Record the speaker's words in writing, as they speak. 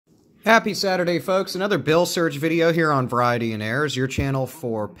Happy Saturday, folks. Another bill search video here on Variety and Airs, your channel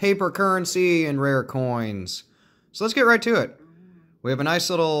for paper currency and rare coins. So let's get right to it. We have a nice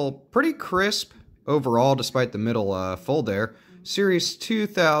little, pretty crisp overall, despite the middle fold there, Series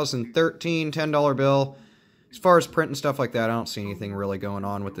 2013 $10 bill. As far as print and stuff like that, I don't see anything really going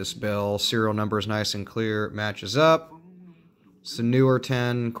on with this bill. Serial number is nice and clear. It matches up. It's a newer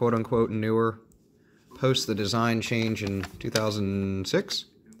 10, quote-unquote newer. Post the design change in 2006.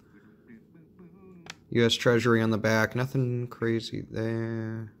 U.S. Treasury on the back. Nothing crazy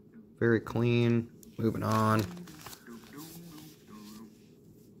there. Very clean. Moving on.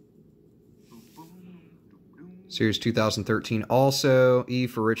 Series 2013 also. E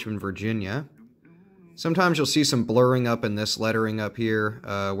for Richmond, Virginia. Sometimes you'll see some blurring up in this lettering up here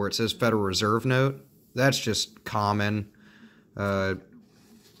where it says Federal Reserve Note. That's just common. You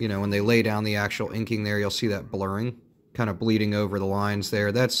know, when they lay down the actual inking there, you'll see that blurring. Kind of bleeding over the lines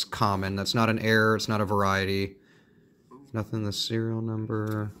there. That's common. That's not an error. It's not a variety. Nothing in the serial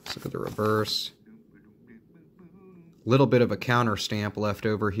number. Let's look at the reverse. Little bit of a counter stamp left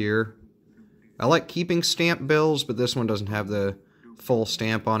over here. I like keeping stamp bills, but this one doesn't have the full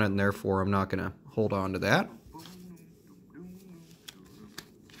stamp on it, and therefore I'm not going to hold on to that.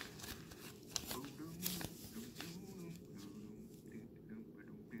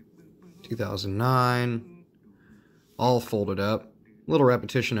 $2009. All folded up. Little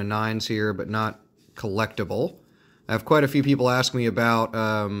repetition of nines here, but not collectible. I have quite a few people ask me about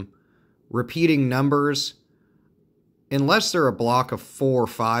repeating numbers. Unless they're a block of 4 or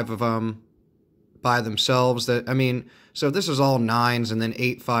 5 of them by themselves. So if this is all nines and then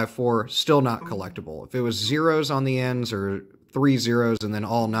 8, 5, 4, still not collectible. If it was zeros on the ends or 3 zeros and then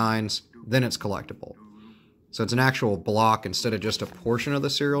all nines, then it's collectible. So it's an actual block instead of just a portion of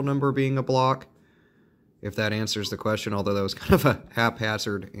the serial number being a block. If that answers the question, although that was kind of a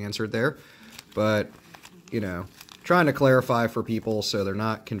haphazard answer there. But, you know, trying to clarify for people so they're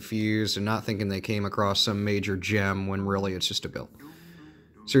not confused and not thinking they came across some major gem when really it's just a bill.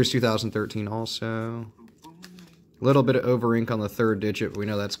 Series 2013 also. A little bit of over ink on the third digit, but we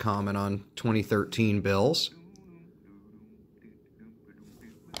know that's common on 2013 bills.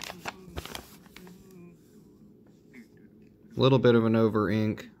 A little bit of an over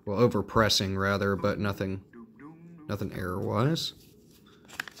ink, well, over pressing rather, but nothing error-wise.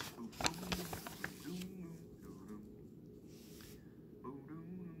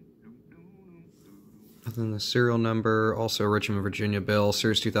 Nothing in the serial number, also Richmond, Virginia bill,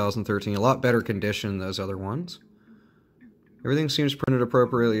 Series 2013, a lot better condition than those other ones. Everything seems printed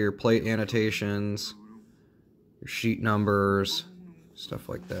appropriately, your plate annotations, your sheet numbers, stuff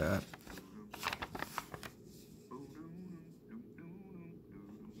like that.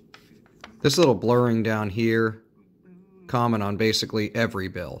 This little blurring down here, common on basically every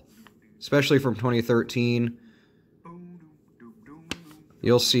bill, especially from 2013.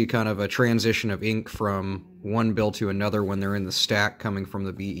 You'll see kind of a transition of ink from one bill to another when they're in the stack coming from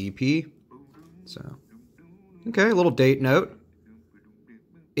the BEP. So, okay, a little date note.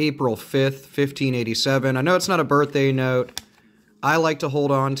 April 5th, 1587. I know it's not a birthday note. I like to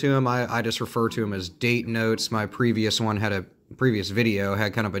hold on to them. I just refer to them as date notes. My previous one had previous video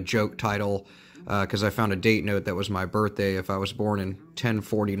had kind of a joke title because I found a date note that was my birthday if I was born in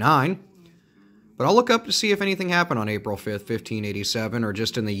 1049. But I'll look up to see if anything happened on April 5th, 1587, or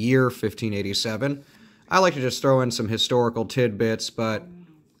just in the year 1587. I like to just throw in some historical tidbits, but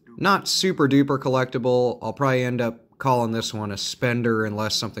not super duper collectible. I'll probably end up calling this one a spender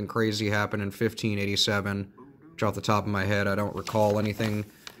unless something crazy happened in 1587, which off the top of my head I don't recall anything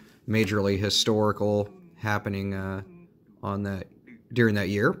majorly historical happening on that during that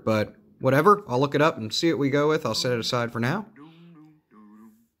year, but whatever, I'll look it up and see what we go with. I'll set it aside for now.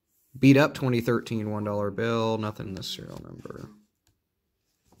 Beat up 2013 $1 bill, nothing in the serial number.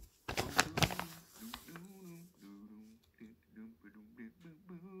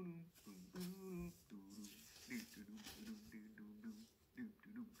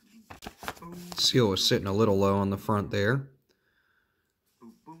 Seal was sitting a little low on the front there.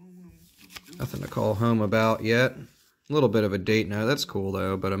 Nothing to call home about yet. A little bit of a date note. That's cool,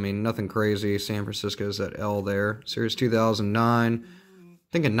 though, but, I mean, nothing crazy. San Francisco's that L there. Series 2009.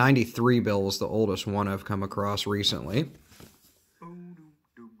 I think a 93 bill was the oldest one I've come across recently.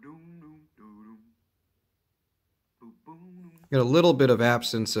 Got a little bit of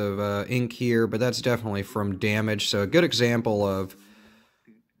absence of ink here, but that's definitely from damage. So a good example of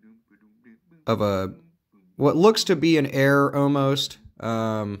what looks to be an error almost,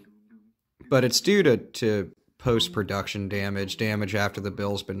 but it's due to post-production damage after the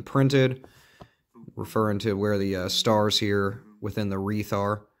bill's been printed, referring to where the stars here within the wreath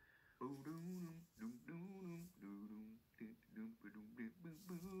are.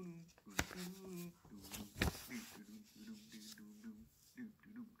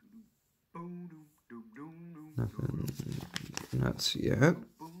 Nuts yet.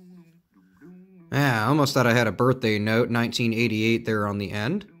 Yeah, I almost thought I had a birthday note, 1988 there on the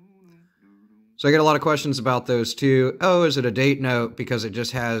end. So I get a lot of questions about those too. Oh, is it a date note because it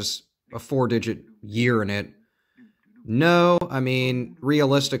just has a 4-digit year in it? No, I mean,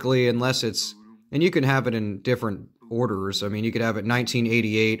 realistically, unless it's... And you can have it in different orders. I mean, you could have it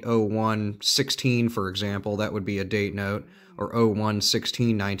 1988, 01, 16, for example. That would be a date note. Or 01,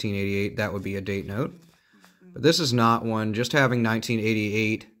 16, 1988. That would be a date note. But this is not one. Just having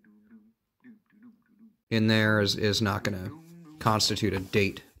 1988 in there is not going to constitute a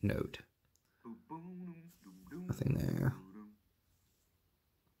date note. Nothing there.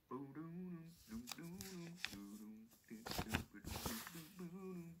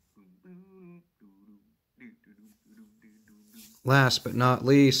 Last but not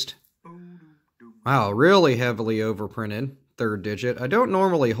least, wow, really heavily overprinted, 3rd digit. I don't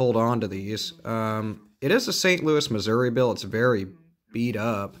normally hold on to these. It is a St. Louis, Missouri bill. It's very beat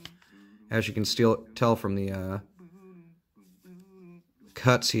up, as you can still tell from the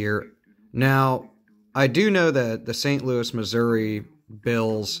cuts here. Now, I do know that the St. Louis, Missouri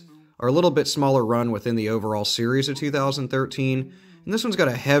bills are a little bit smaller run within the overall series of 2013. And this one's got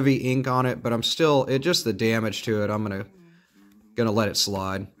a heavy ink on it, but I'm still, just the damage to it, I'm gonna let it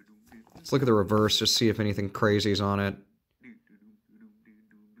slide. Let's look at the reverse, just see if anything crazy is on it.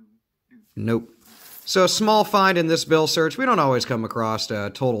 Nope. So a small find in this bill search. We don't always come across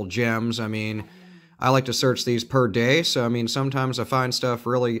total gems. I mean, I like to search these per day, so I mean, sometimes I find stuff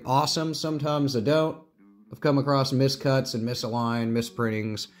really awesome, sometimes I don't. I've come across miscuts and misaligned,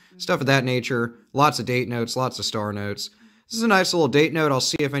 misprintings, stuff of that nature. Lots of date notes, lots of star notes. This is a nice little date note. I'll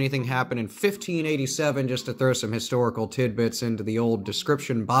see if anything happened in 1587 just to throw some historical tidbits into the old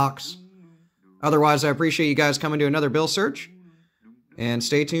description box. Otherwise, I appreciate you guys coming to another bill search. And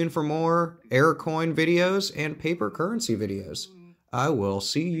stay tuned for more air coin videos and paper currency videos. I will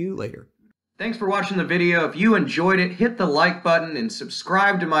see you later. Thanks for watching the video. If you enjoyed it, hit the like button and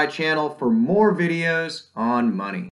subscribe to my channel for more videos on money.